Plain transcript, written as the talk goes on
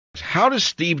how does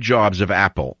Steve Jobs of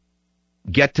Apple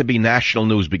get to be national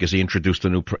news because he introduces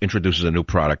a new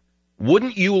product?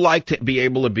 Wouldn't you like to be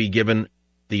able to be given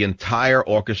the entire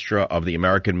orchestra of the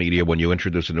American media when you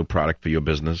introduce a new product for your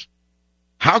business?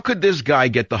 How could this guy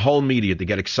get the whole media to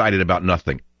get excited about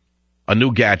nothing? A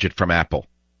new gadget from Apple.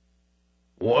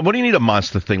 What do you need a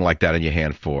monster thing like that in your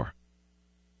hand for?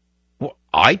 Well,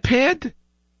 iPad?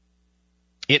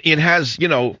 It has,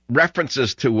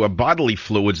 references to bodily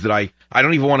fluids that I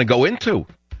don't even want to go into.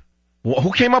 Well,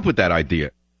 who came up with that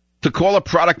idea? To call a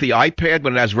product the iPad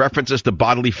when it has references to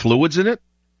bodily fluids in it?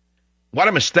 What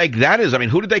a mistake that is. I mean,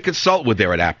 who did they consult with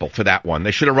there at Apple for that one?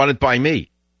 They should have run it by me.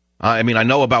 I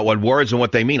know about what words and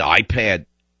what they mean. iPad.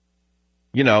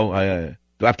 Do I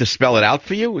have to spell it out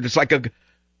for you? It's like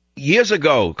years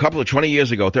ago, 20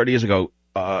 years ago, 30 years ago,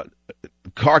 a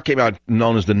car came out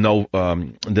known as the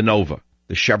Nova,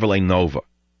 the Chevrolet Nova. It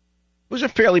was a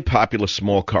fairly popular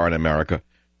small car in America.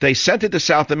 They sent it to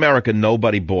South America.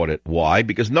 Nobody bought it. Why?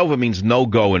 Because Nova means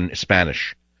no-go in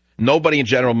Spanish. Nobody in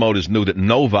General Motors knew that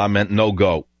Nova meant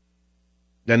no-go.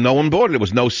 Then no one bought it. It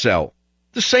was no sell.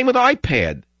 The same with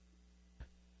iPad.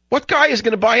 What guy is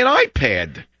going to buy an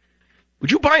iPad?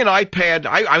 Would you buy an iPad?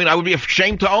 I would be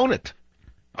ashamed to own it.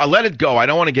 I'll let it go. I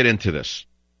don't want to get into this.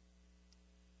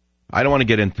 I don't want to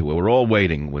get into it. We're all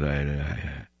waiting.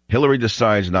 Hillary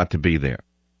decides not to be there.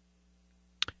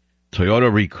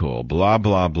 Toyota recall, blah,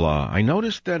 blah, blah. I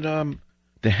noticed that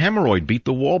the hemorrhoid beat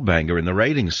the wall banger in the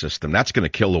rating system. That's going to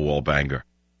kill the wall banger.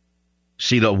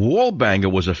 See, the wall banger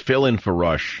was a fill-in for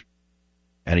Rush,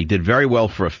 and he did very well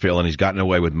for a fill, and he's gotten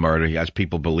away with murder. He has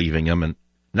people believing him, and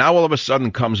now all of a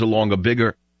sudden comes along a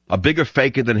bigger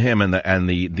faker than him, and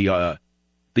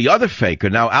the other faker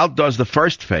now outdoes the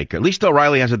first faker. At least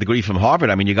O'Reilly has a degree from Harvard.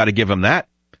 I mean, you got to give him that.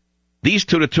 The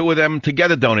two of them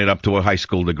together don't add up to a high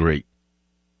school degree.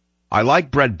 I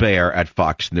like Bret Baier at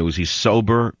Fox News. He's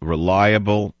sober,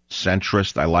 reliable,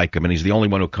 centrist. I like him, and he's the only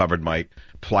one who covered my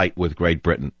plight with Great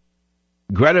Britain.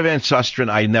 Greta Van Susteren,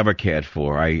 I never cared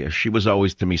for. She was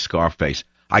always, to me, Scarface.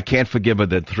 I can't forgive her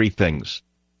the three things.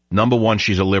 Number one,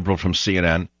 she's a liberal from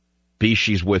CNN. B,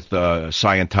 she's with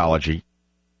Scientology.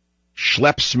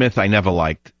 Schlepp Smith, I never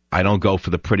liked. I don't go for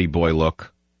the pretty boy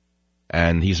look.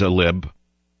 And he's a lib.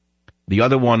 The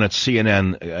other one at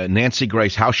CNN, Nancy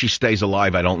Grace, how she stays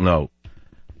alive, I don't know.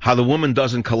 How the woman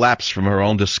doesn't collapse from her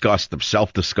own disgust, of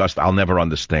self-disgust, I'll never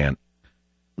understand.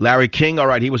 Larry King, all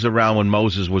right, he was around when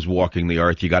Moses was walking the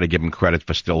earth. You got to give him credit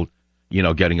for still,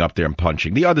 getting up there and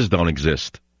punching. The others don't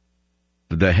exist.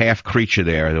 The half creature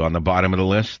there on the bottom of the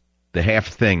list, the half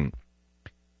thing,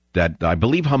 that I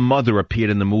believe her mother appeared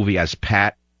in the movie as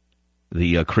Pat,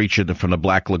 the creature from the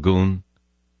Black Lagoon.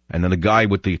 And then the guy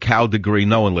with the cow degree,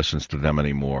 no one listens to them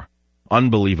anymore.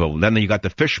 Unbelievable. Then you got the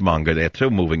fishmonger there, too,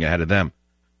 moving ahead of them.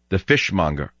 The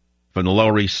fishmonger from the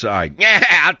Lower East Side. Yeah,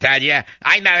 I'll tell you.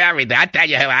 I know everything. I'll tell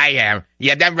you who I am.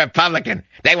 You're them Republican.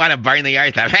 They want to burn the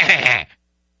earth up.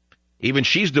 Even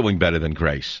she's doing better than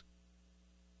Grace.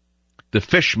 The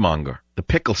fishmonger, the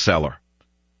pickle seller,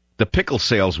 the pickle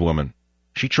saleswoman.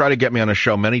 She tried to get me on a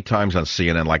show many times on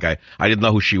CNN like I didn't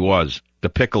know who she was. The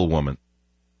pickle woman.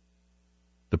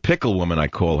 The pickle woman, I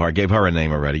call her. I gave her a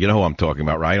name already. You know who I'm talking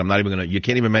about, right? I'm not even going to... You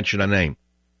can't even mention her name.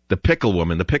 The pickle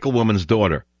woman. The pickle woman's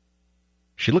daughter.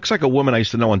 She looks like a woman I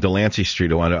used to know on Delancey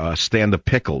Street who on a stand of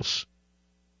pickles.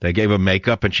 They gave her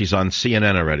makeup, and she's on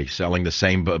CNN already, selling the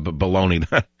same baloney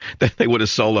that they would have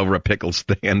sold over a pickle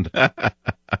stand.